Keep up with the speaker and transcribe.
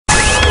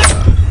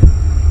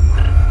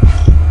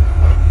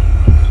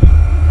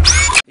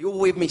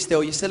with me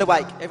still? You're still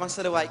awake? Everyone's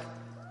still awake?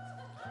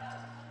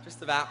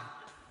 Just about.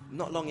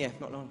 Not long, yeah,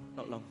 not long,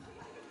 not long.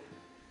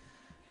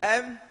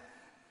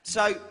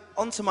 So,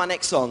 on to my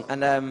next song,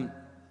 and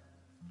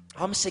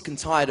I'm sick and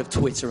tired of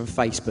Twitter and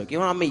Facebook. You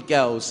know, when I meet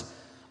girls,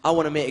 I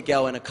want to meet a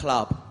girl in a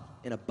club,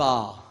 in a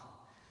bar.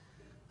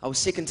 I was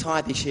sick and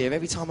tired this year.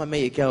 Every time I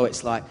meet a girl,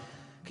 it's like,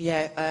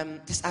 yeah,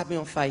 just add me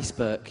on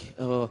Facebook,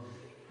 or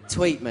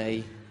tweet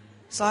me.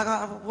 It's like,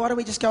 why don't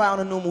we just go out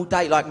on a normal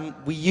date like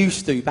we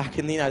used to back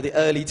in, the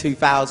early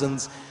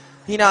 2000s?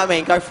 You know what I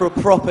mean? Go for a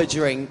proper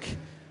drink,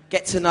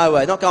 get to know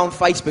her, not go on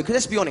Facebook. Because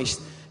let's be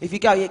honest, if you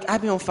go, yeah,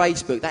 add me on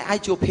Facebook, they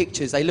add your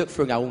pictures, they look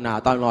through and go, oh, no, I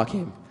don't like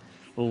him.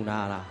 Oh,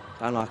 no,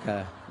 don't like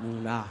her. Oh,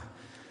 no.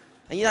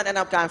 And you don't end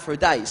up going for a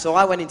date. So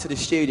I went into the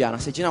studio and I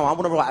said, you know what, I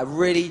want to write a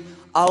really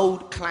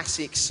old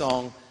classic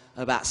song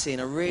about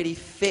seeing a really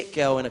fit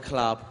girl in a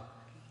club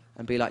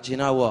and be like, do you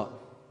know what?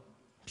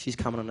 She's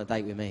coming on a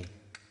date with me.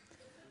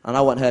 And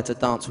I want her to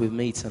dance with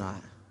me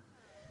tonight.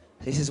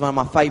 This is one of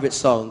my favourite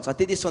songs. I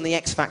did this on the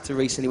X Factor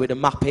recently with the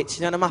Muppets.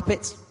 You know the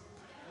Muppets?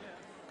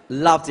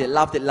 Loved it,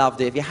 loved it,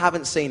 loved it. If you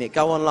haven't seen it,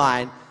 go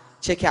online,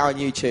 check it out on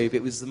YouTube.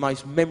 It was the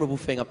most memorable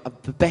thing,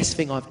 the best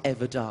thing I've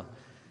ever done.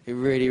 It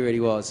really, really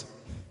was.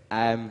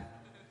 And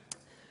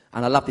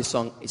I love this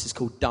song. It's just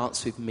called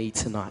Dance With Me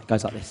Tonight. It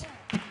goes like this.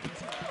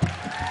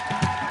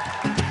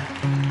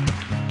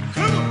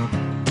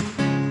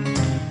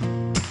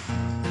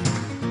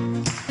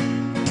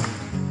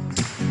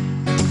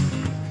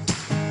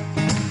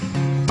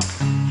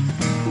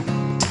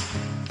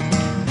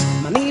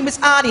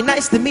 Olly,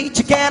 nice to meet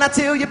you, can I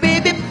tell you,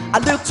 baby? I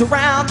looked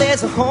around,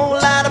 there's a whole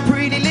lot of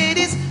pretty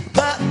ladies,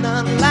 but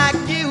none like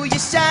you, you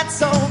shine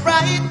so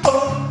bright.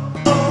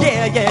 Oh, oh,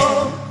 yeah, yeah,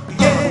 oh,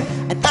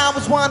 yeah. And I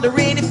was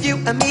wondering if you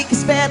and me could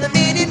spend a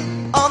minute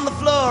on the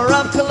floor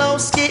of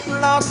Cologne, getting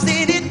lost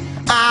in it.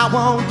 I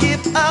won't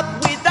give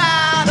up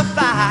without a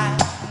fight.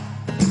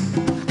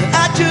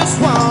 I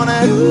just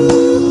wanna,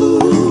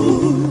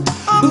 ooh,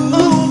 oh,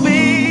 oh,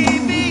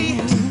 baby.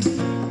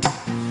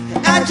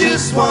 I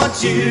just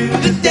want you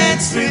to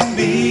dance with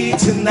me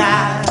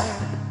tonight.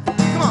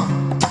 Come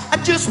on. I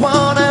just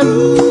wanna,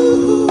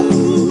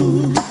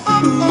 ooh, oh,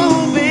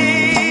 oh,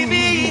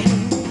 baby.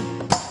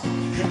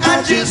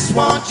 I just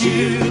want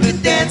you to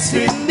dance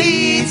with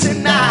me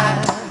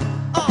tonight.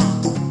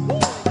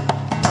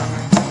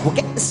 We'll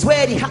get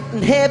sweaty, hot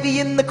and heavy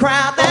in the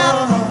crowd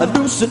now.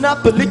 Loosen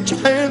up and let your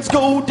hands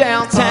go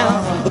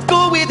downtown.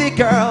 Go with it,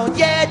 girl,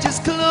 yeah,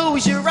 just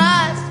close your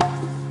eyes.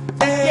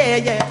 Yeah,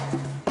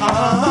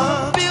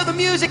 yeah. Feel the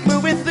music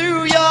moving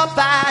through your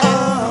body.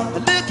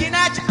 Looking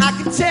at you, I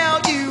can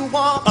tell you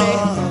want me.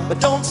 But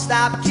don't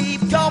stop,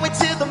 keep going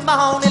till the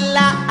morning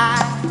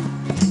light.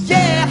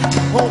 Yeah,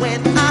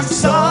 when I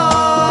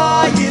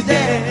saw you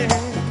there,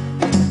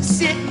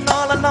 sitting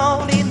all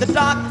alone in the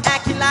dark,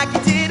 acting like you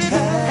didn't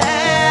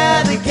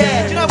have to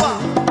care. You know what?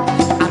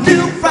 I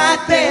knew right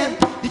then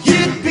that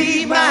you'd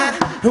be mine,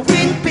 and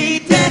we'd be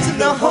dancing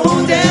the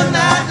whole damn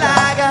night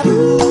like a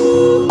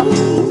ooh,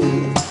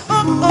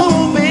 oh,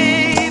 oh,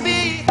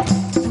 baby.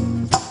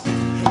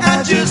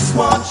 I just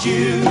want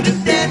you to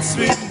dance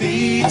with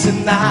me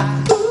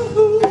tonight. Ooh,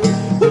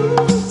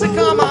 ooh, so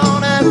come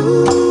on and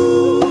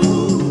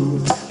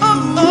ooh,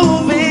 oh,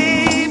 oh,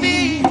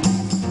 baby.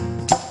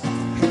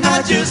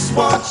 I just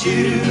want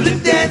you to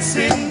dance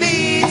with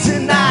me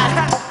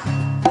tonight.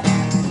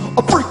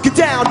 I'll break it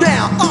down,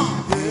 down.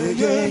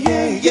 Yeah,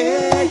 yeah,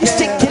 yeah, yeah.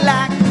 Stick it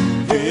like,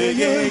 yeah,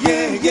 yeah,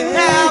 yeah, yeah.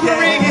 Now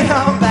bring it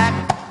on back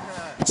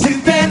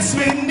to dance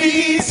with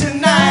me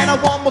tonight.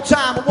 One more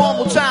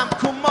time,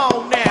 come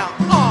on now.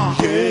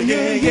 Yeah,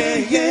 yeah, yeah,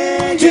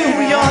 yeah. Do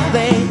your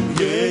thing.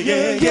 Yeah,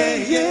 yeah, yeah,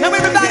 yeah. Now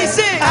everybody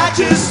sing. I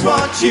just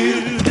want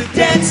you to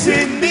dance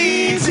with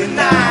me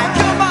tonight.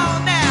 Come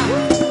on now.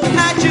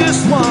 I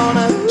just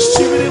wanna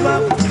shoot it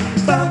up,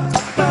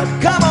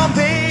 come on,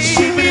 baby.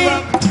 Shoot it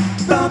up,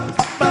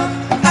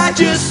 I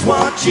just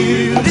want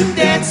you to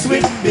dance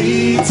with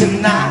me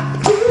tonight.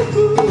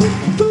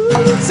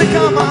 So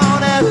come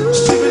on and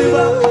shoot it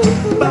up,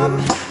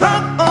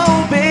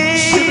 oh,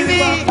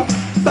 baby.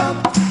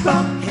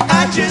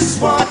 I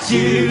just want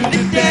you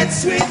to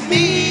dance with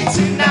me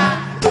tonight.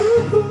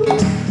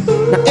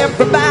 Now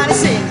everybody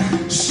sing.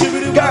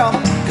 Girl,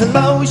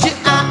 close your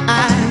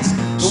eyes.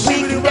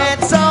 We can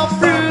dance all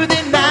through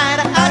the night.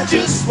 I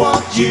just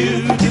want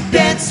you to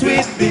dance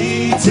with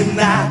me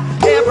tonight.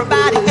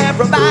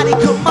 Everybody,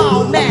 come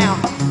on now.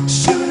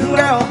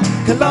 Girl,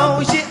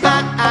 close your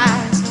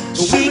eyes.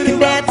 We can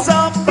dance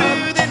all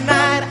through the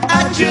night.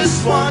 I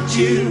just want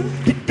you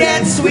to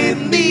dance with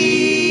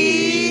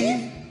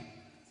me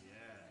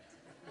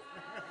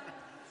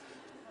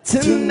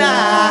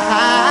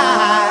tonight.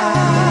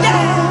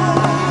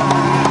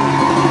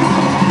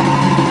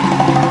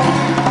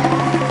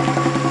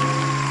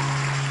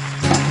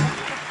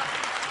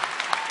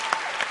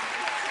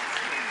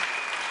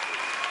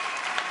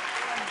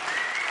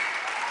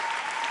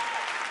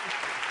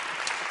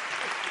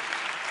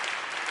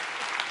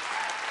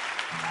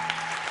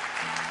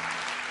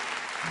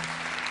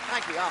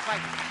 Thank you.